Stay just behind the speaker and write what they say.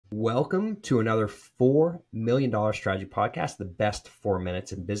Welcome to another $4 million strategy podcast, the best 4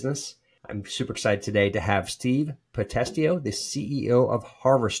 minutes in business. I'm super excited today to have Steve Potestio, the CEO of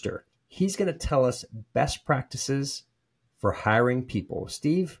Harvester. He's going to tell us best practices for hiring people.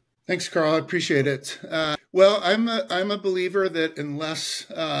 Steve? Thanks, Carl. I appreciate it. I'm a believer that unless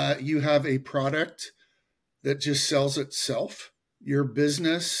you have a product that just sells itself, your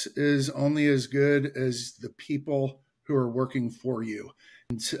business is only as good as the people who are working for you.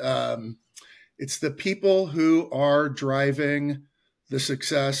 And it's the people who are driving the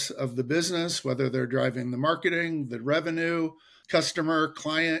success of the business, whether they're driving the marketing, the revenue, customer,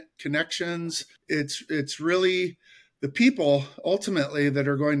 client connections. It's really the people ultimately that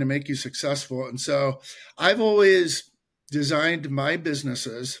are going to make you successful. And so I've always designed my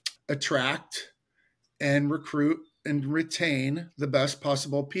businesses attract and recruit and retain the best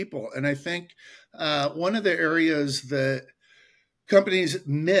possible people. And I think one of the areas that companies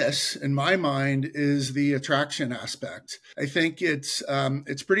miss, in my mind, is the attraction aspect. I think it's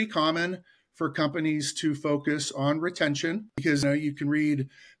pretty common for companies to focus on retention because you can read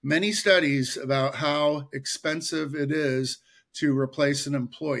many studies about how expensive it is to replace an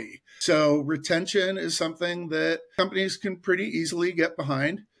employee. So retention is something that companies can pretty easily get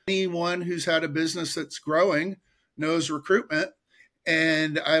behind. Anyone who's had a business that's growing knows recruitment.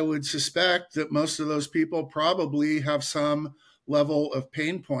 And I would suspect that most of those people probably have some level of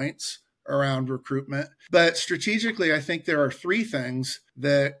pain points around recruitment. But strategically, I think there are three things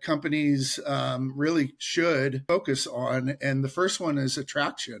that companies really should focus on. And the first one is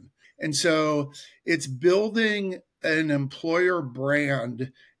attraction. And so it's building an employer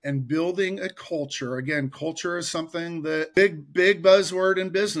brand and building a culture. Again, culture is something that big buzzword in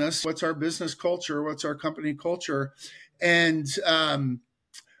business. What's our business culture? What's our company culture? And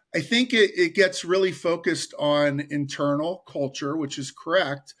I think it gets really focused on internal culture, which is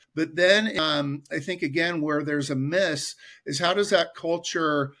correct. But then I think, again, where there's a miss is how does that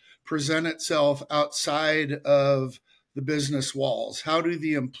culture present itself outside of the business walls? How do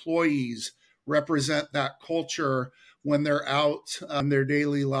the employees represent that culture when they're out in their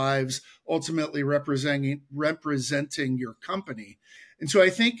daily lives, ultimately representing your company? And so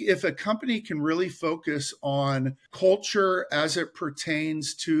I think if a company can really focus on culture as it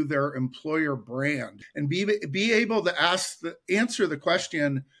pertains to their employer brand and be able to answer the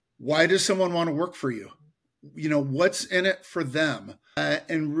question, why does someone want to work for you? What's in it for them?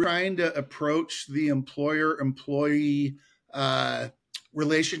 And trying to approach the employer-employee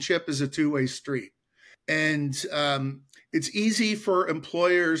relationship as a two-way street. And it's easy for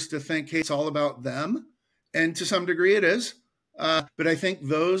employers to think, hey, it's all about them. And to some degree it is. But I think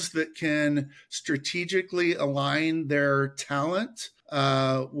those that can strategically align their talent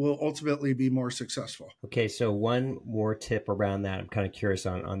will ultimately be more successful. Okay, so one more tip around that. I'm kind of curious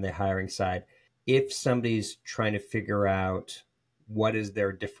on the hiring side. If somebody's trying to figure out what is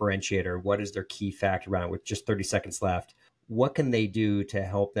their differentiator, what is their key factor around it, with just 30 seconds left, what can they do to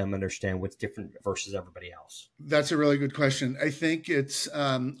help them understand what's different versus everybody else? That's a really good question. I think it's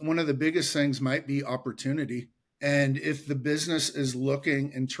one of the biggest things might be opportunity. And if the business is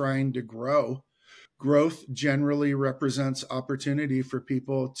looking and trying to grow, growth generally represents opportunity for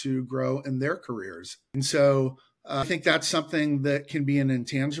people to grow in their careers. And so I think that's something that can be an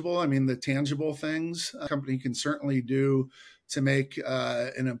intangible. I mean, the tangible things a company can certainly do to make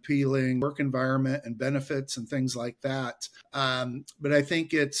an appealing work environment and benefits and things like that. But I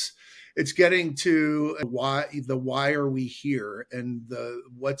think it's getting to why are we here and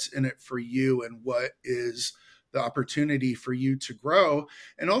what's in it for you and what is the opportunity for you to grow.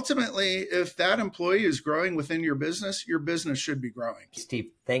 And ultimately, if that employee is growing within your business should be growing.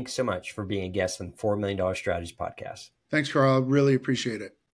 Steve, thanks so much for being a guest on $4 Million Strategy Podcast. Thanks, Carl. I really appreciate it.